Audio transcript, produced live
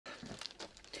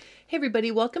Hey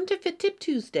everybody, welcome to Fit Tip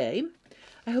Tuesday.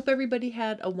 I hope everybody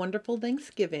had a wonderful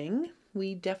Thanksgiving.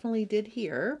 We definitely did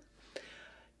here.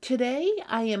 Today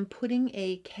I am putting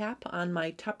a cap on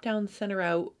my top down center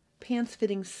out pants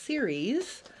fitting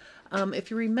series.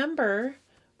 If you remember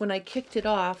when I kicked it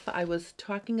off, I was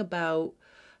talking about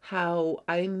how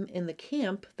I'm in the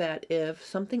camp that if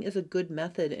something is a good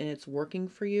method and it's working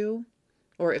for you,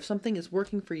 or if something is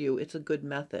working for you, it's a good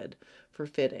method for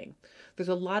fitting. There's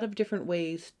a lot of different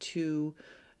ways to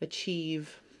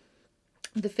achieve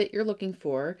the fit you're looking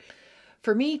for.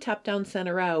 For me, top down,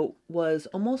 center out was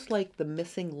almost like the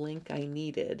missing link I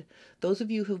needed. Those of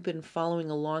you who've been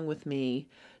following along with me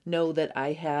know that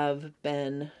I have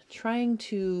been trying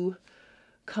to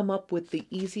come up with the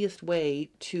easiest way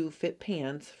to fit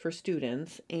pants for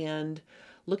students, and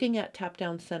looking at top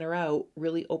down, center out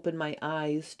really opened my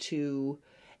eyes to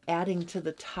adding to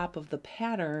the top of the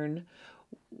pattern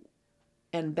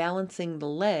and balancing the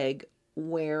leg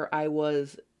where I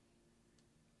was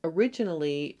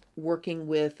originally working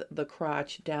with the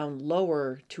crotch down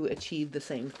lower to achieve the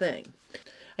same thing.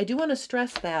 I do want to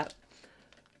stress that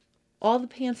all the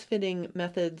pants fitting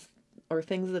methods or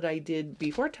things that I did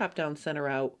before top down center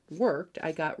out worked.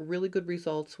 I got really good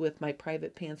results with my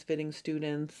private pants fitting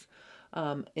students.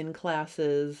 In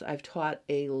classes, I've taught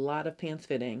a lot of pants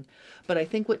fitting, but I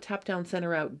think what top down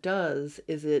center out does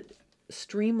is it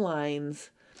streamlines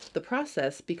the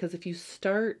process, because if you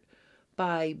start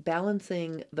by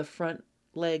balancing the front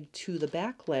leg to the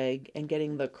back leg and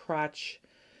getting the crotch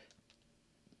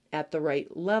at the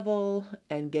right level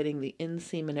and getting the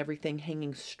inseam and everything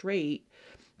hanging straight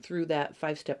through that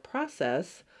 5-step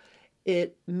process,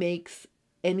 it makes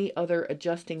any other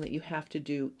adjusting that you have to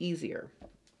do easier.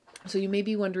 So you may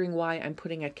be wondering why I'm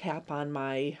putting a cap on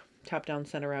my top down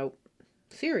center out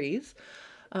series.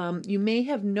 You may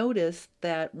have noticed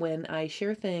that when I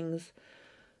share things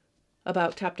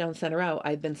about top down center out,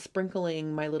 I've been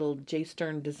sprinkling my little J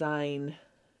Stern design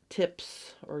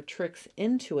tips or tricks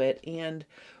into it, and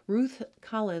Ruth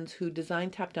Collins, who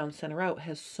designed top down center out,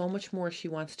 has so much more she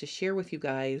wants to share with you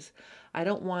guys. I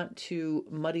don't want to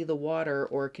muddy the water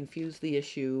or confuse the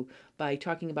issue by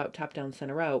talking about top down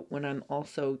center out when I'm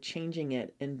also changing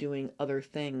it and doing other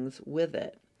things with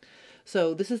it.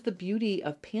 So this is the beauty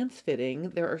of pants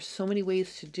fitting. There are so many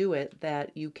ways to do it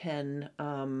that you can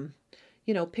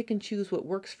pick and choose what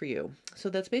works for you. So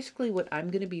that's basically what I'm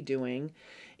going to be doing.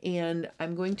 And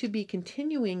I'm going to be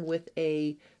continuing with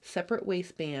a separate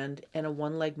waistband and a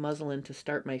one-leg muslin to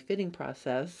start my fitting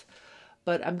process.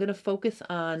 But I'm going to focus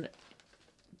on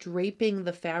draping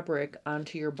the fabric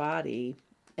onto your body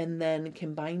and then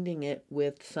combining it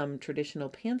with some traditional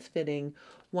pants fitting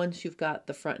once you've got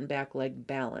the front and back leg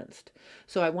balanced.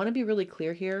 So I want to be really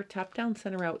clear here. Top down,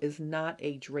 center out is not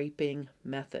a draping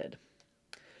method.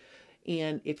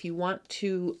 And if you want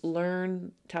to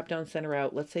learn top down, center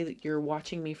out, let's say that you're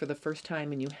watching me for the first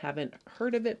time and you haven't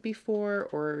heard of it before,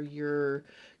 or you're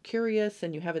curious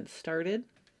and you haven't started,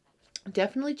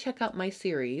 definitely check out my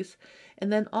series.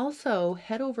 And then also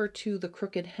head over to the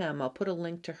Crooked Hem. I'll put a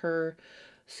link to her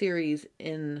series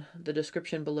in the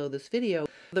description below this video.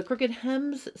 The Crooked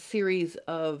Hem's series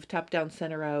of top down,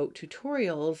 center out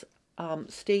tutorials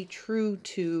stay true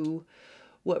to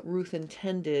what Ruth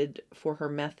intended for her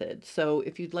method. So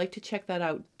if you'd like to check that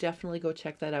out, definitely go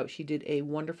check that out. She did a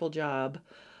wonderful job.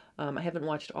 I haven't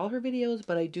watched all her videos,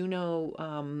 but I do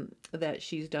know that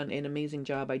she's done an amazing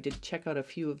job. I did check out a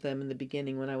few of them in the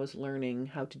beginning when I was learning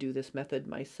how to do this method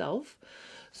myself.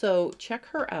 So check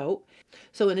her out.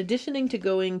 So in addition to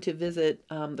going to visit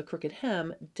the Crooked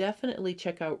Hem, definitely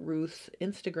check out Ruth's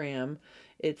Instagram.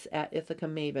 It's at Ithaca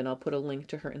Maven. I'll put a link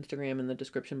to her Instagram in the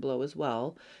description below as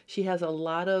well. She has a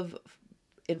lot of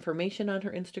information on her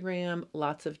Instagram,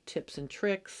 lots of tips and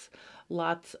tricks,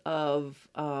 lots of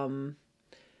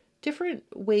different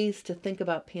ways to think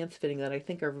about pants fitting that I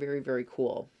think are very, very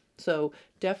cool. So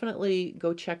definitely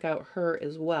go check out her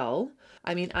as well.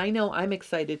 I mean, I know I'm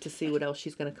excited to see what else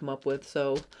she's going to come up with,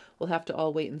 so we'll have to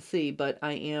all wait and see, but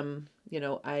I am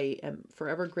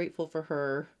forever grateful for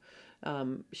her.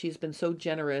 She's been so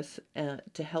generous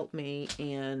to help me,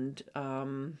 and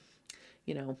I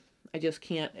just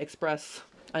can't express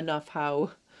enough how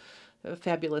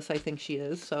fabulous I think she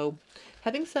is. So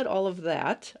having said all of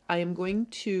that, I am going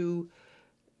to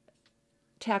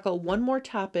tackle one more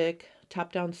topic,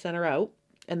 top down, center out,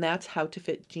 and that's how to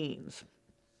fit jeans.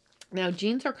 Now,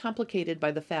 jeans are complicated by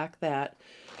the fact that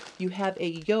you have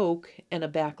a yoke and a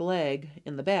back leg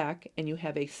in the back, and you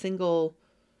have a single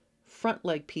front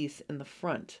leg piece in the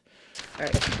front. All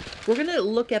right, we're going to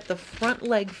look at the front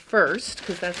leg first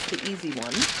because that's the easy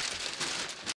one.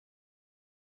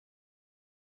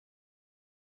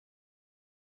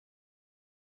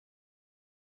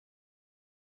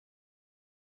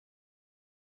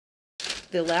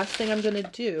 the last thing I'm going to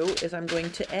do is I'm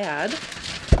just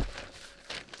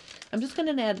going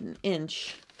to add an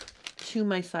inch to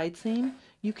my side seam.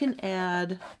 You can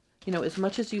add, you know, as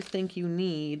much as you think you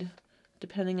need,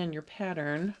 depending on your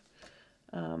pattern.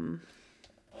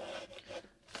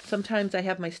 Sometimes I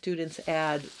have my students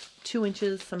add 2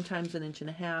 inches, sometimes 1.5 inches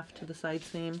to the side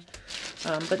seam.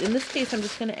 But in this case, I'm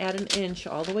just going to add an inch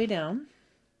all the way down.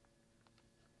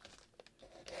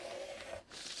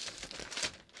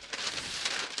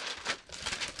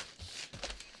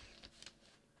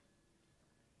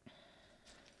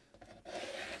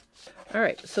 All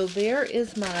right, so there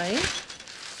is my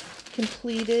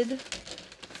completed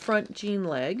front jean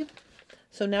leg.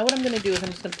 So now what I'm going to do is I'm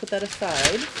just going to put that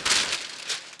aside,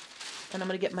 and I'm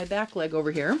going to get my back leg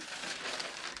over here.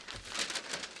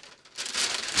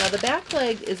 Now the back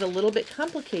leg is a little bit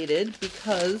complicated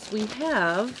because we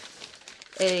have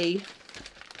a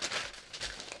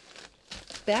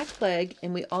back leg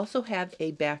and we also have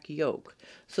a back yoke.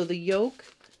 So the yoke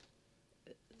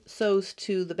sews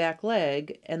to the back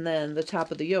leg, and then the top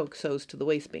of the yoke sews to the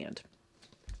waistband.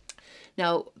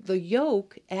 Now, the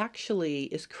yoke actually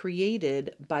is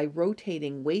created by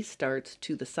rotating waist darts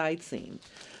to the side seam.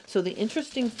 So the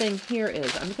interesting thing here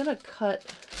is I'm going to cut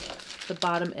the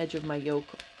bottom edge of my yoke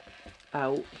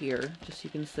out here, just so you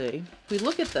can see. If we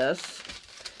look at this,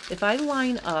 if I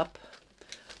line up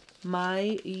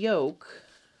my yoke,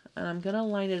 and I'm going to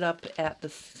line it up at the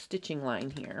stitching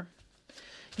line here,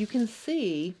 you can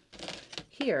see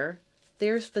here,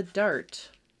 there's the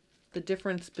dart, the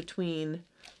difference between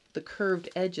the curved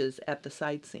edges at the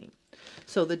side seam.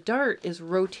 So the dart is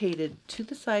rotated to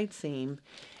the side seam,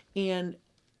 and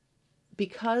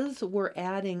because we're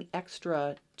adding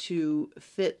extra to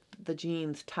fit the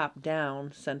jeans top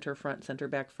down, center front, center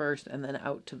back first, and then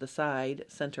out to the side,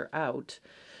 center out,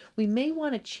 we may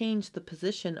want to change the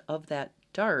position of that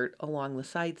dart along the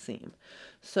side seam.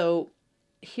 So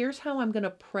here's how I'm going to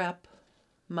prep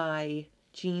my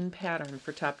jean pattern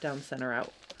for top down, center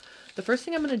out. The first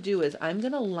thing I'm going to do is I'm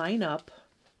going to line up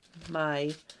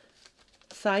my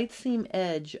side seam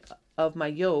edge of my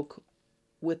yoke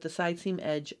with the side seam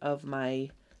edge of my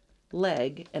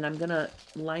leg, and I'm going to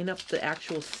line up the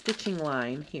actual stitching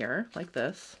line here like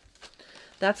this.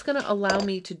 That's going to allow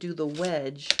me to do the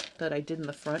wedge that I did in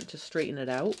the front to straighten it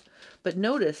out. But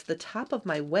notice the top of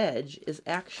my wedge is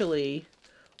actually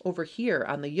over here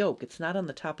on the yoke. It's not on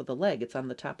the top of the leg, it's on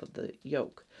the top of the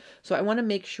yoke. So I want to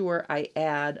make sure I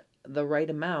add the right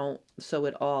amount so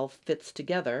it all fits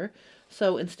together.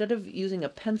 So instead of using a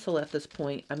pencil at this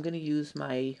point, I'm going to use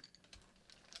my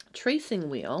tracing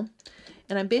wheel,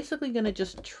 and I'm basically going to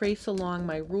just trace along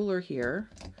my ruler here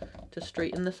to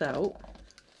straighten this out,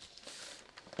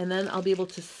 and then I'll be able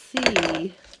to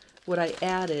see what I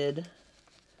added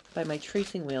by my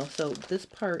tracing wheel. So this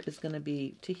part is going to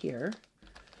be to here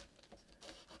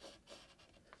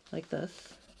like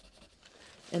this,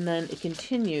 and then it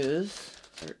continues.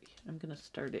 I'm going to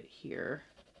start it here,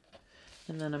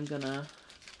 and then I'm going to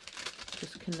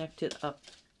just connect it up.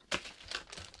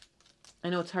 I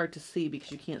know it's hard to see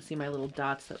because you can't see my little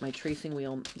dots that my tracing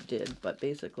wheel did, but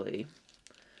basically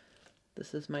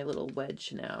this is my little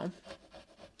wedge now.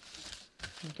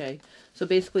 Okay, so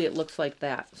basically it looks like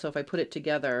that. So if I put it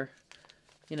together,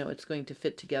 you know, it's going to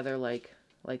fit together like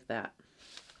that.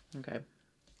 Okay,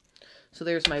 so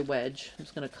there's my wedge. I'm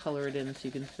just going to color it in so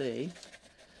you can see.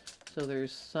 So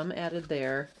there's some added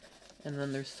there, and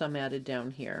then there's some added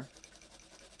down here.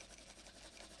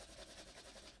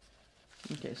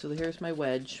 Okay, so here's my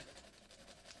wedge.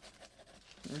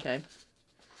 Okay.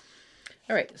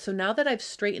 All right, so now that I've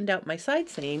straightened out my side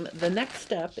seam, the next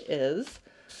step is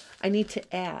I need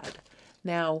to add.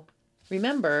 Now,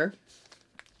 remember,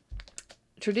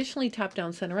 traditionally top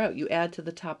down, center out, you add to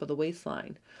the top of the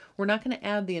waistline. We're not going to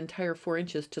add the entire 4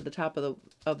 inches to the top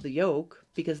of the yoke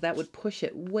because that would push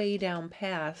it way down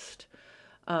past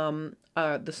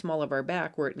the small of our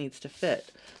back where it needs to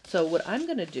fit. So what I'm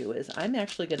going to do is I'm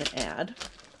actually going to add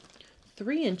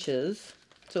 3 inches.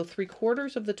 So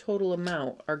 3/4 of the total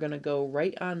amount are going to go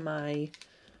right on my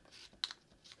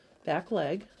back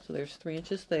leg. So there's 3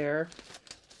 inches there.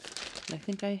 And I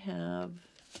think I have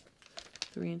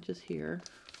 3 inches here.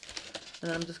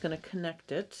 And then I'm just going to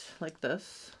connect it like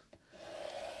this.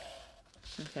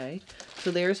 Okay, so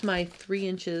there's my 3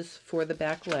 inches for the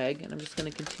back leg, and I'm just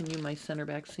going to continue my center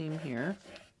back seam here.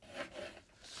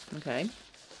 Okay,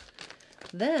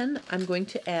 then I'm going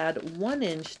to add 1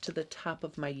 inch to the top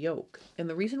of my yoke, and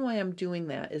the reason why I'm doing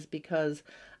that is because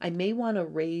I may want to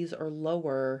raise or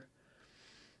lower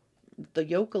the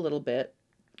yoke a little bit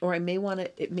or I may want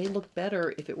it may look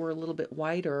better if it were a little bit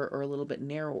wider or a little bit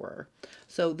narrower.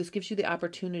 So this gives you the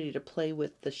opportunity to play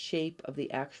with the shape of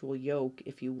the actual yoke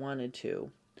if you wanted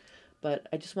to. But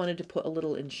I just wanted to put a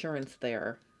little insurance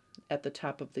there at the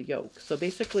top of the yoke. So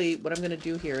basically what I'm going to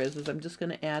do here is I'm just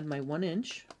going to add my 1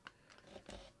 inch.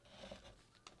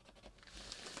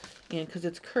 And because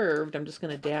it's curved, I'm just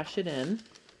going to dash it in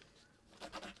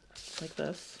like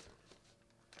this.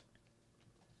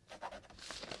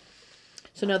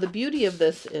 So now the beauty of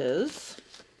this is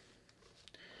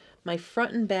my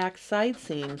front and back side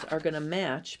seams are going to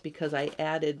match because I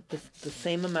added the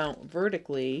same amount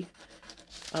vertically.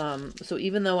 So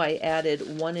even though I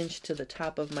added 1 inch to the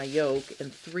top of my yoke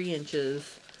and 3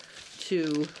 inches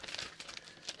to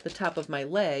the top of my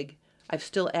leg, I've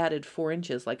still added 4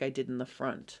 inches like I did in the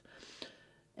front.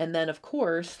 And then of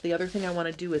course, the other thing I want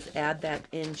to do is add that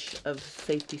inch of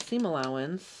safety seam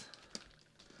allowance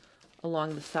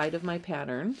along the side of my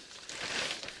pattern.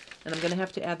 And I'm going to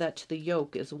have to add that to the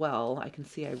yoke as well. I can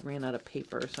see I ran out of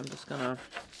paper, so I'm just going to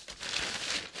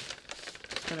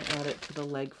add it to the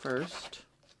leg first.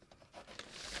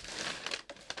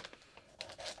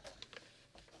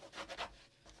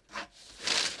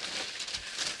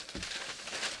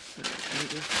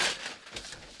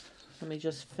 Let me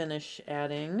just finish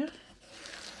adding.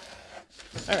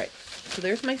 All right, so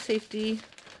there's my safety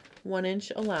 1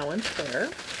 inch allowance there.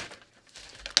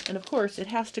 And of course, it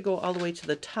has to go all the way to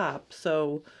the top.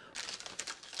 So,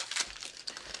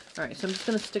 all right, so I'm just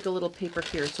going to stick a little paper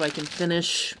here so I can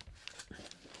finish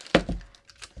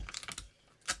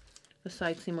the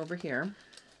side seam over here.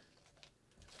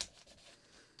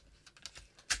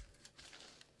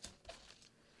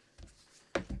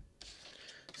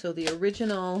 So the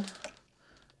original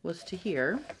was to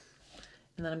here,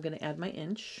 and then I'm going to add my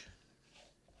inch.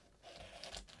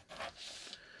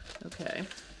 Okay.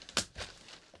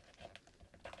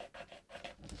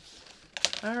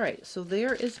 All right, so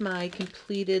there is my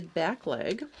completed back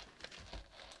leg.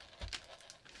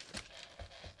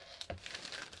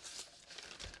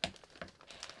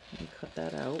 Let me cut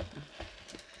that out.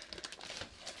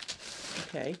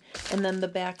 Okay, and then the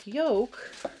back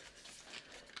yoke,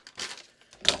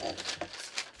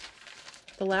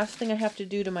 the last thing I have to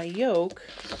do to my yoke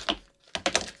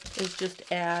is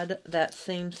just add that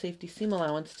same safety seam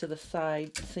allowance to the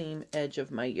side seam edge of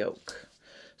my yoke.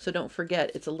 So don't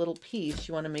forget, it's a little piece.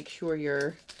 You want to make sure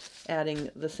you're adding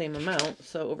the same amount.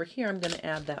 So over here, I'm going to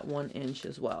add that 1 inch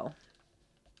as well.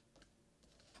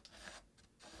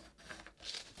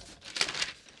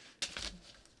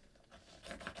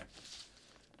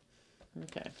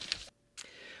 Okay.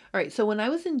 All right, so when I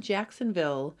was in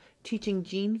Jacksonville teaching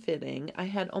jean fitting, I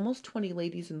had almost 20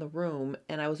 ladies in the room,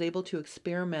 and I was able to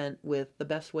experiment with the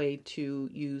best way to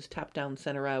use top down,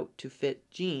 center out to fit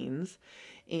jeans.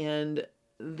 And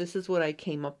this is what I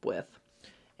came up with.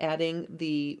 Adding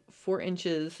the 4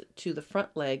 inches to the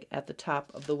front leg at the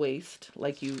top of the waist,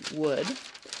 like you would,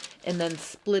 and then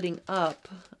splitting up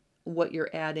what you're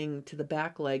adding to the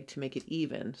back leg to make it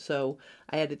even. So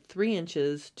I added 3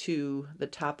 inches to the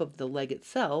top of the leg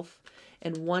itself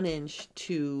and 1 inch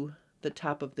to the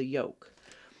top of the yoke.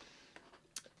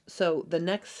 So the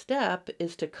next step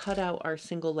is to cut out our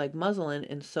single leg muslin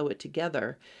and sew it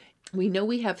together. We know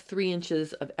we have 3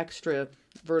 inches of extra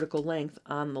vertical length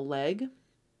on the leg.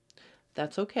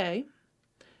 That's okay.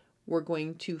 We're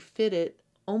going to fit it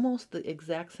almost the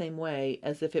exact same way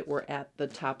as if it were at the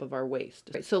top of our waist.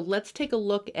 Right, so let's take a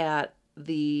look at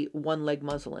the one leg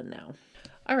muslin now.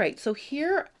 All right, so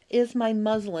here is my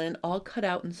muslin all cut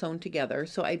out and sewn together.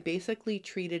 So I basically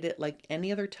treated it like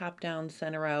any other top down,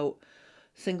 center out,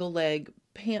 single leg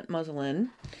pant muslin.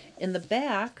 In the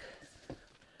back,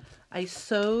 I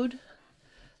sewed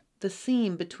the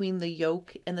seam between the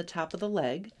yoke and the top of the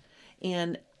leg,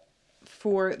 and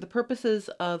for the purposes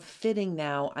of fitting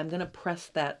now, I'm going to press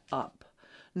that up.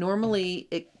 Normally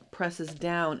it presses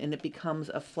down and it becomes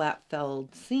a flat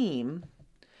felled seam,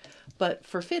 but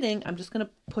for fitting, I'm just going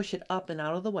to push it up and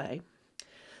out of the way.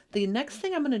 The next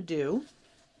thing I'm going to do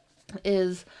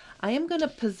is I am going to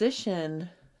position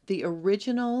the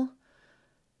original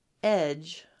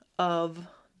edge of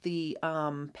the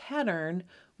pattern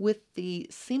with the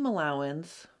seam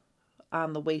allowance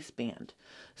on the waistband.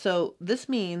 So this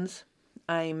means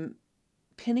I'm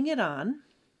pinning it on,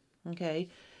 okay,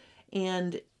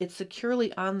 and it's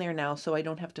securely on there now so I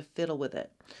don't have to fiddle with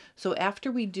it. So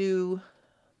after we do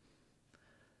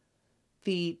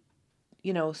the,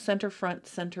 center front,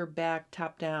 center back,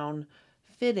 top down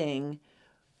fitting,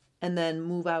 and then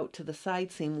move out to the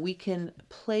side seam, we can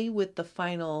play with the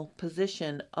final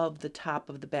position of the top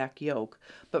of the back yoke.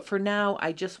 But for now,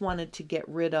 I just wanted to get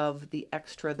rid of the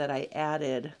extra that I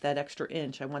added, that extra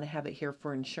inch. I want to have it here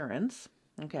for insurance.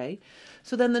 Okay,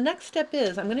 so then the next step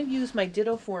is, I'm going to use my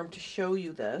ditto form to show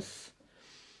you this.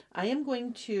 I am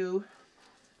going to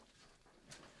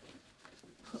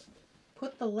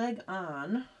put the leg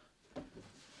on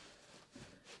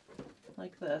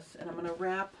like this, and I'm going to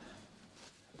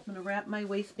wrap my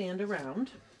waistband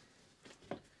around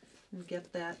and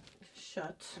get that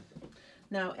shut.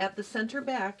 Now at the center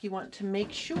back, you want to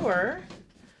make sure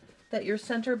that your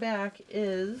center back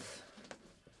is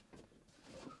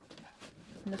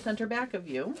in the center back of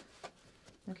you.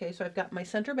 Okay, so I've got my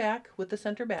center back with the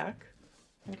center back.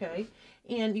 Okay,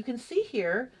 and you can see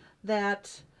here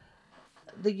that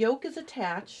the yoke is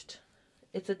attached.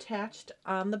 It's attached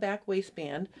on the back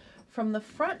waistband. From the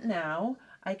front now,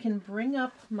 I can bring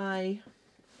up my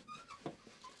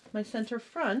center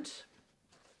front,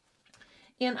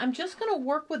 and I'm just going to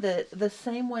work with it the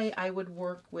same way I would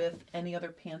work with any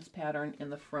other pants pattern in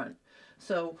the front.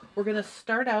 So we're going to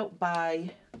start out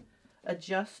by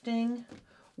adjusting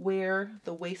where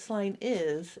the waistline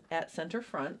is at center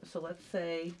front. So let's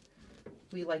say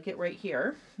we like it right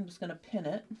here. I'm just going to pin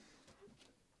it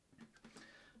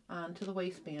onto the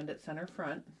waistband at center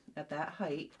front at that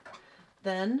height.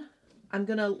 Then I'm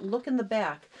going to look in the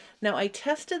back. Now I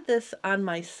tested this on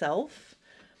myself.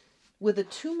 With a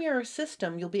 2-mirror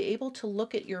system, you'll be able to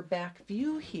look at your back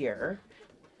view here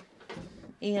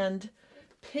and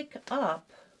pick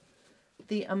up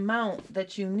the amount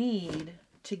that you need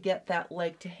to get that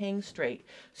leg to hang straight.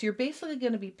 So you're basically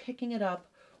going to be picking it up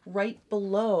right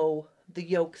below the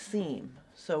yoke seam.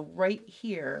 So right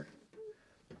here.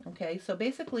 Okay, so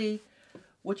basically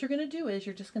what you're going to do is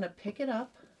you're just going to pick it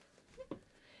up,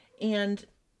 and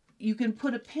you can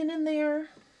put a pin in there,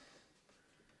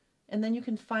 and then you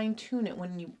can fine tune it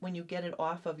when you get it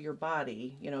off of your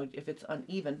body, you know, if it's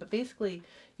uneven. But basically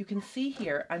you can see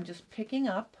here, I'm just picking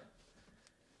up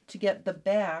to get the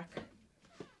back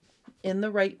in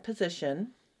the right position.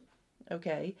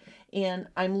 Okay, and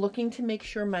I'm looking to make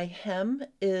sure my hem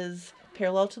is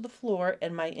parallel to the floor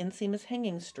and my inseam is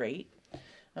hanging straight.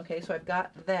 Okay, so I've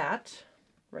got that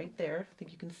right there. I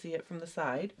think you can see it from the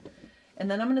side. And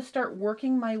then I'm going to start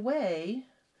working my way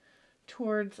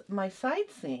towards my side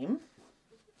seam.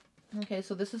 Okay,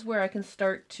 so this is where I can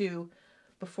start to,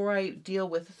 before I deal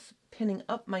with pinning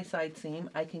up my side seam,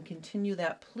 I can continue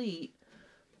that pleat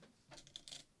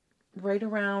right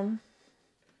around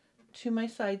to my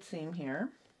side seam here.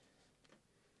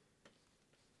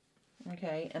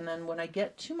 Okay, and then when I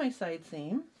get to my side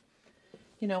seam,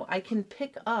 you know, I can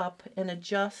pick up and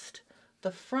adjust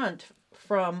the front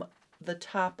from the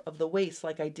top of the waist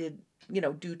like I did, you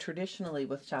know, do traditionally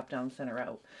with top down, center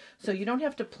out. So you don't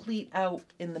have to pleat out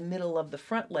in the middle of the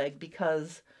front leg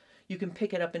because you can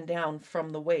pick it up and down from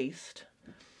the waist.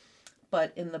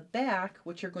 But in the back,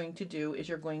 what you're going to do is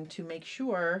you're going to make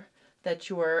sure that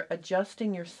you're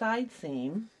adjusting your side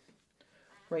seam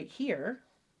right here,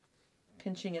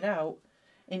 pinching it out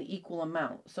in equal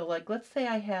amount. So like, let's say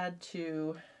I had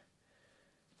to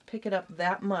pick it up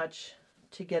that much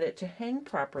to get it to hang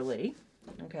properly.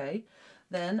 Okay,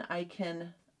 then I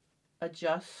can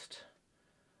adjust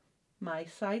my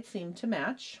side seam to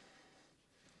match.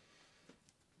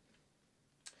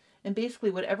 And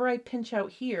basically whatever I pinch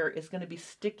out here is going to be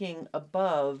sticking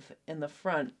above in the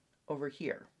front over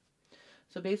here.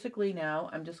 So basically now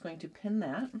I'm just going to pin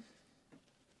that,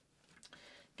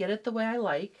 get it the way I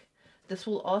like. This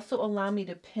will also allow me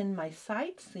to pin my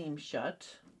side seam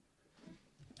shut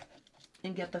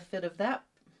and get the fit of that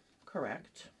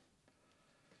correct.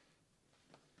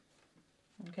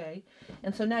 Okay,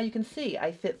 and so now you can see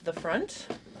I fit the front,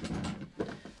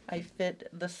 I fit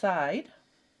the side,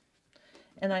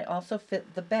 and I also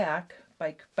fit the back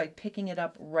by picking it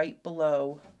up right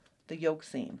below the yoke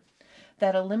seam.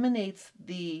 That eliminates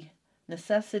the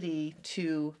necessity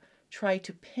to try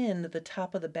to pin the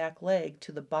top of the back leg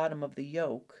to the bottom of the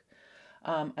yoke.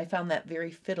 I found that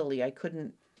very fiddly. I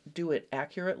couldn't do it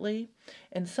accurately.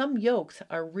 And some yokes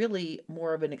are really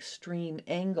more of an extreme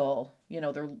angle. You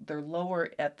know, they're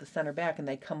lower at the center back and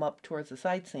they come up towards the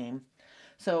side seam.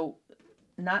 So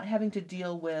not having to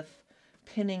deal with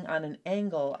pinning on an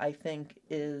angle, I think,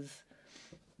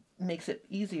 makes it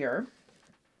easier.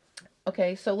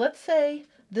 Okay, so let's say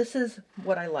this is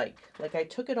what I like. Like I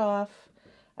took it off,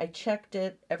 I checked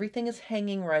it, everything is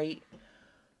hanging right.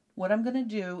 What I'm going to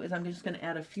do is I'm just going to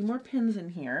add a few more pins in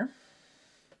here.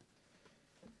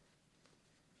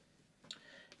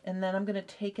 And then I'm going to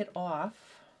take it off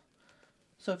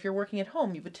So if you're working at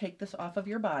home, you would take this off of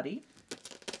your body.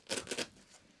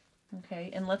 Okay,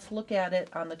 and let's look at it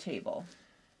on the table.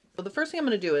 So the first thing I'm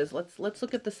going to do is, let's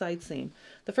look at the side seam.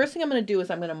 The first thing I'm going to do is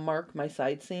I'm going to mark my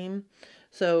side seam.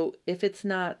 So if it's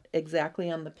not exactly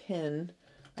on the pin,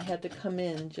 I had to come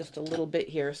in just a little bit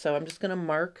here. So I'm just going to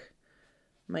mark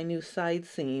my new side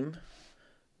seam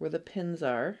where the pins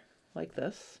are, like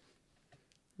this.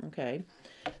 Okay.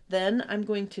 Then I'm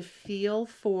going to feel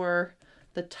for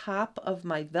the top of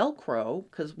my Velcro,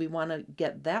 because we want to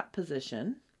get that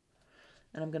position.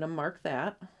 And I'm going to mark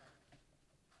that.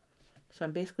 So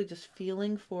I'm basically just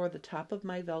feeling for the top of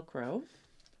my Velcro.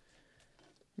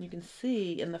 You can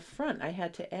see in the front I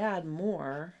had to add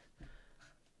more.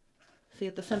 See,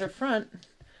 at the center front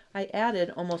I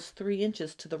added almost 3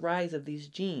 inches to the rise of these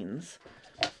jeans.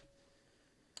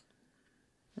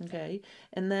 Okay,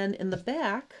 and then in the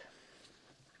back,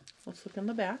 let's look in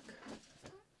the back.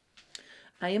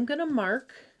 I am going to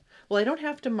mark, well, I don't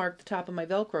have to mark the top of my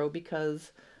Velcro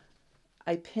because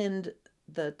I pinned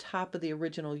the top of the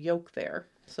original yoke there.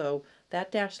 So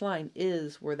that dashed line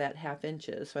is where that 1/2 inch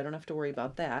is, so I don't have to worry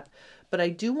about that. But I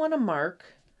do want to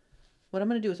mark, what I'm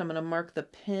going to do is I'm going to mark the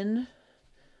pin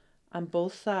on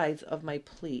both sides of my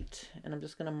pleat, and I'm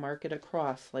just going to mark it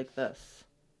across like this.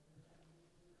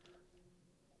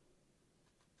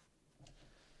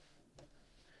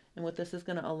 And what this is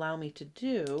going to allow me to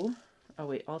do, oh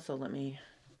wait, also let me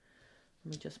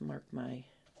just mark my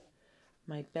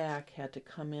back had to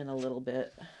come in a little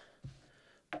bit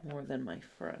more than my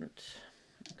front.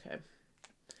 Okay.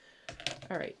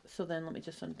 All right, so then let me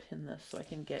just unpin this so I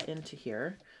can get into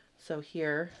here. So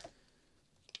here,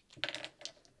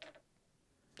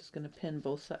 just going to pin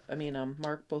both,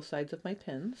 mark both sides of my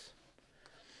pins.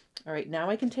 All right, now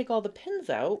I can take all the pins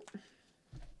out.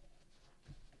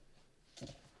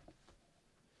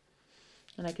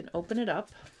 And I can open it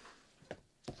up.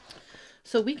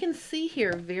 So we can see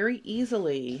here very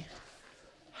easily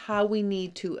how we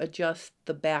need to adjust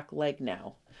the back leg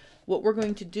now. What we're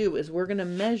going to do is we're going to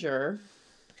measure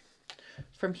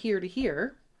from here to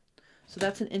here. So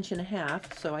that's 1.5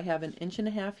 inches. So I have 1.5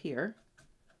 inches here.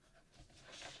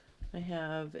 I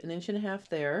have 1.5 inches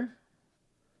there.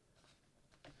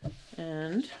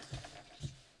 And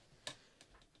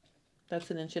that's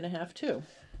 1.5 inches too.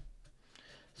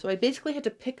 So I basically had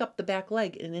to pick up the back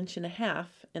leg 1.5 inches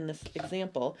in this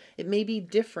example. It may be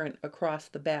different across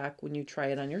the back when you try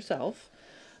it on yourself.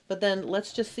 But then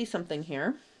let's just see something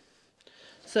here.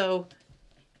 So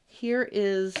here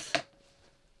is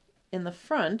in the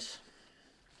front.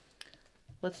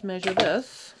 Let's measure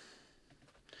this.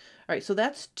 All right, so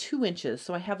that's 2 inches.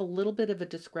 So I have a little bit of a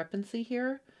discrepancy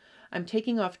here. I'm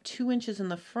taking off 2 inches in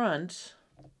the front,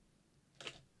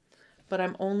 but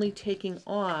I'm only taking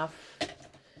off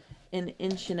 1.5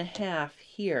 inches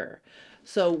here.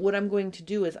 So what I'm going to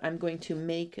do is I'm going to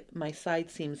make my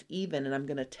side seams even, and I'm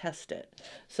going to test it.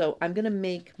 So I'm going to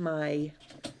make my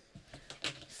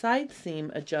side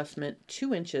seam adjustment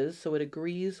 2 inches so it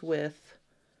agrees with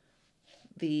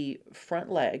the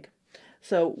front leg.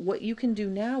 So what you can do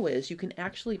now is you can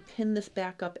actually pin this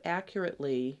back up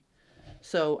accurately.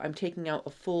 So I'm taking out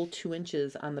a full 2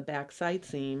 inches on the back side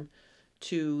seam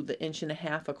to the 1.5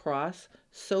 inches across.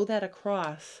 Sew that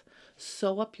across,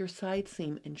 sew up your side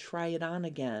seam, and try it on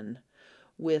again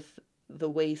with the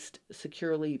waist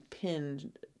securely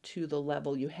pinned to the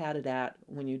level you had it at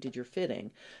when you did your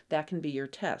fitting. That can be your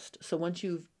test. So once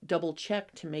you've double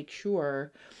checked to make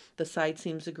sure the side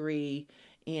seams agree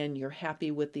and you're happy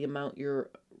with the amount you're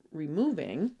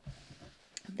removing,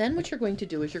 then what you're going to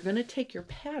do is you're going to take your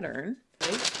pattern,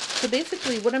 right? So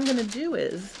basically what I'm going to do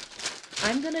is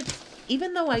I'm going to,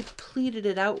 even though I pleated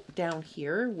it out down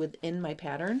here within my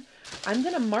pattern, I'm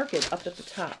going to mark it up at the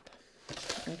top,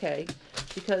 okay?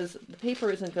 Because the paper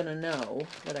isn't going to know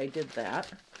that I did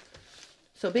that.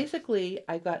 So basically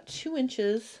I've got 2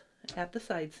 inches at the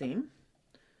side seam.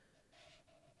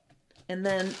 And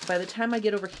then by the time I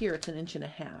get over here, it's 1.5 inches.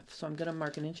 So I'm going to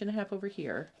mark 1.5 inches over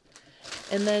here.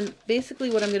 And then basically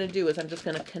what I'm going to do is I'm just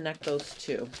going to connect those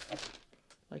two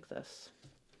like this.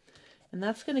 And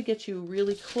that's going to get you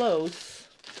really close.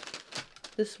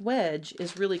 This wedge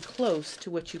is really close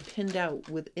to what you pinned out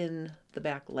within the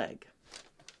back leg.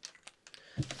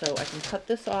 So I can cut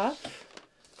this off,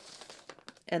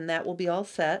 and that will be all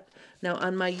set. Now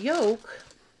on my yoke,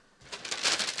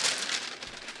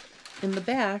 in the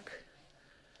back,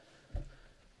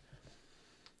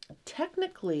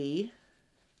 technically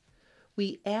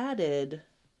we added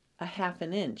a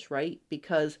 1/2 inch, right?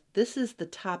 Because this is the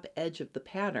top edge of the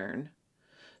pattern.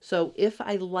 So if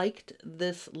I liked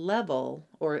this level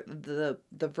or the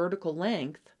vertical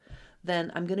length,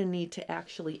 then I'm going to need to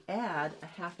actually add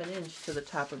a 1/2 inch to the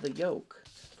top of the yoke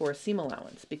for a seam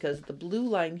allowance, because the blue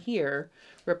line here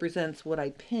represents what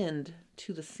I pinned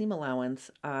to the seam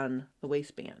allowance on the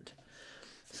waistband.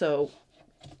 So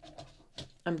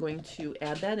I'm going to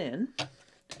add that in.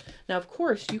 Now, of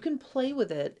course, you can play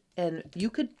with it, and you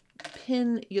could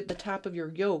pin the top of your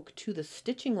yoke to the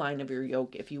stitching line of your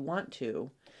yoke if you want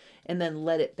to, and then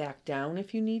let it back down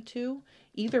if you need to.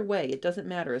 Either way, it doesn't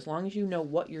matter. As long as you know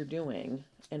what you're doing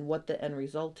and what the end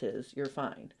result is, you're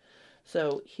fine.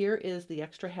 So here is the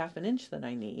extra 1/2 inch that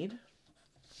I need,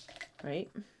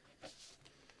 right?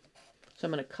 So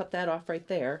I'm going to cut that off right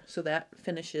there. So that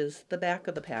finishes the back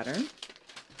of the pattern.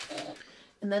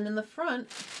 And then in the front,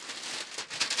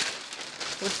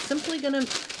 we're simply going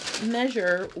to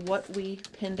measure what we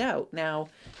pinned out. Now,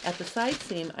 at the side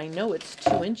seam, I know it's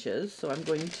 2 inches, so I'm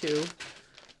going to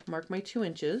mark my 2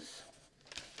 inches.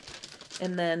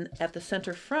 And then at the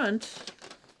center front,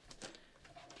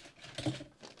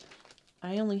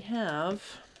 I only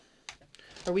have,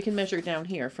 or we can measure down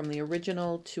here from the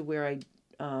original to where I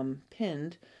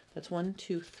pinned. That's 1,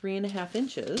 2, 3.5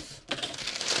 inches.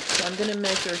 So I'm going to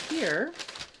measure here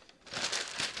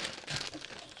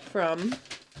from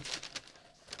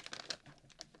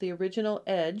the original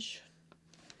edge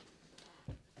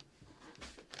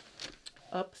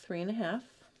up 3.5,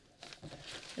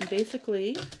 and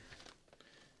basically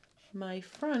my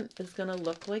front is going to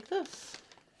look like this.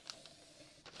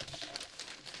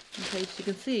 Okay, so you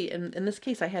can see, in this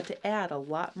case I had to add a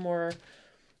lot more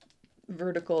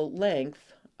vertical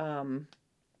length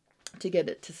to get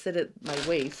it to sit at my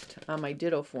waist on my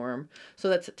ditto form. So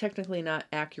that's technically not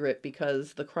accurate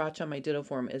because the crotch on my ditto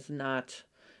form is not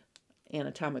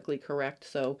anatomically correct.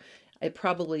 So I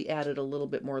probably added a little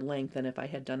bit more length than if I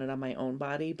had done it on my own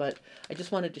body. But I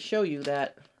just wanted to show you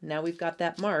that now we've got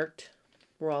that marked,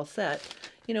 we're all set.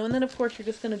 You know, and then of course you're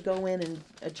just going to go in and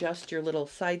adjust your little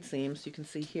side seams. You can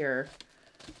see here,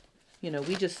 you know,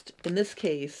 we just, in this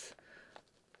case,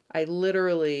 I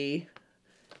literally,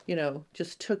 you know,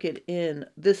 just took it in.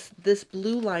 This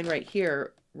blue line right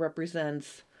here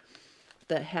represents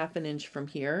the 1/2 inch from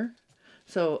here.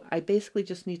 So I basically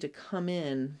just need to come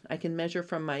in. I can measure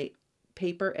from my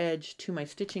paper edge to my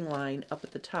stitching line up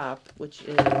at the top, which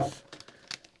is,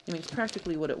 I mean, it's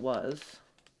practically what it was.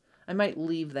 I might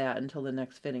leave that until the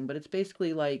next fitting, but it's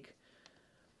basically like,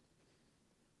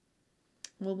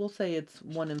 well, we'll say it's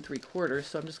 1 3/4.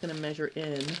 So I'm just going to measure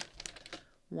in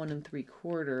 1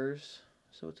 3/4.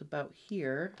 So it's about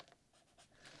here.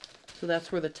 So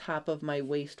that's where the top of my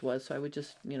waist was. So I would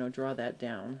just, you know, draw that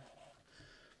down.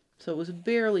 So it was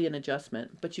barely an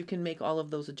adjustment, but you can make all of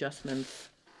those adjustments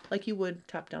like you would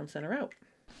top down, center out.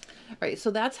 All right, so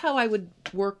that's how I would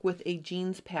work with a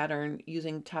jeans pattern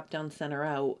using top down, center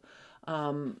out,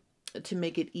 to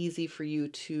make it easy for you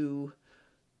to,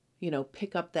 you know,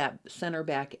 pick up that center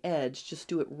back edge. Just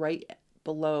do it right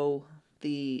below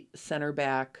the center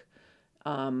back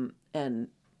and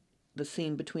the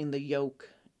seam between the yoke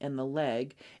and the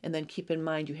leg, and then keep in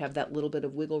mind you have that little bit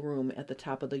of wiggle room at the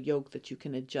top of the yoke that you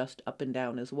can adjust up and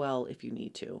down as well if you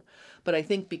need to. But I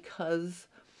think because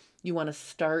you want to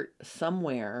start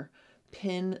somewhere,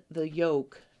 pin the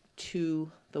yoke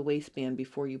to the waistband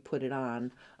before you put it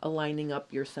on, aligning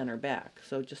up your center back.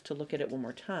 So just to look at it one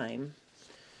more time,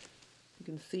 you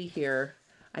can see here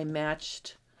I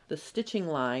matched the stitching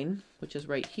line, which is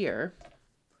right here,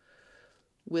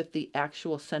 with the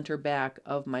actual center back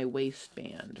of my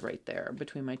waistband right there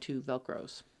between my two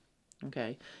Velcros.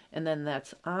 Okay, and then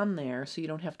that's on there, so you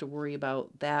don't have to worry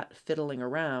about that fiddling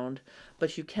around,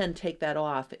 but you can take that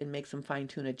off and make some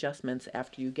fine-tune adjustments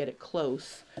after you get it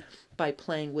close by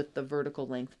playing with the vertical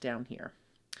length down here.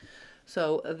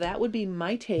 So that would be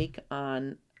my take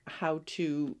on how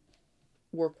to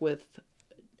work with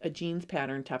a jeans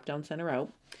pattern, top down, center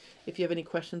out. If you have any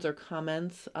questions or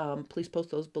comments, please post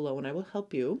those below and I will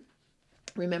help you.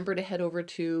 Remember to head over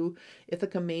to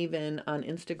Ithaca Maven on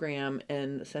Instagram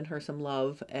and send her some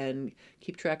love and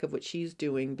keep track of what she's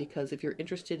doing, because if you're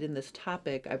interested in this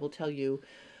topic, I will tell you,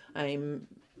 I'm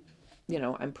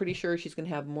pretty sure she's going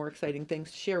to have more exciting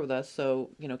things to share with us.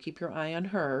 So, you know, keep your eye on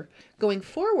her. Going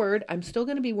forward, I'm still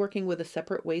going to be working with a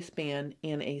separate waistband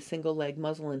and a single leg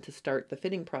muslin to start the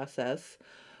fitting process.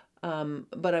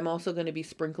 But I'm also going to be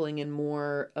sprinkling in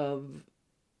more of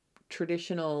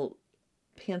traditional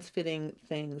pants fitting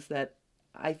things that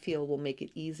I feel will make it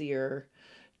easier,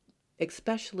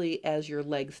 especially as your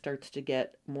leg starts to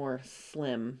get more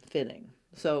slim fitting.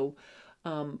 So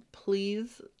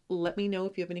please let me know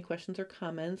if you have any questions or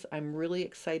comments. I'm really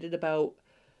excited about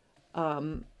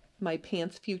my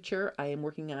pants future. I am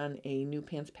working on a new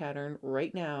pants pattern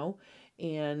right now,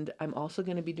 And I'm also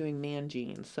going to be doing man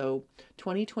jeans. So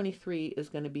 2023 is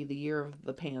going to be the year of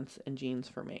the pants and jeans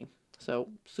for me. So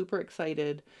super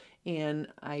excited. And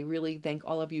I really thank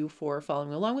all of you for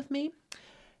following along with me.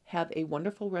 Have a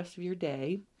wonderful rest of your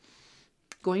day.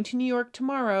 Going to New York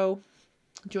tomorrow.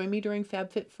 Join me during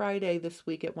FabFit Friday this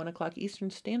week at 1 o'clock Eastern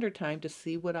Standard Time to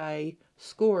see what I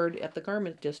scored at the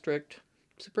Garment District.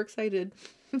 Super excited.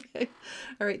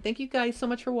 All right. Thank you guys so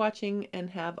much for watching, and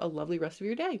have a lovely rest of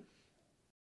your day.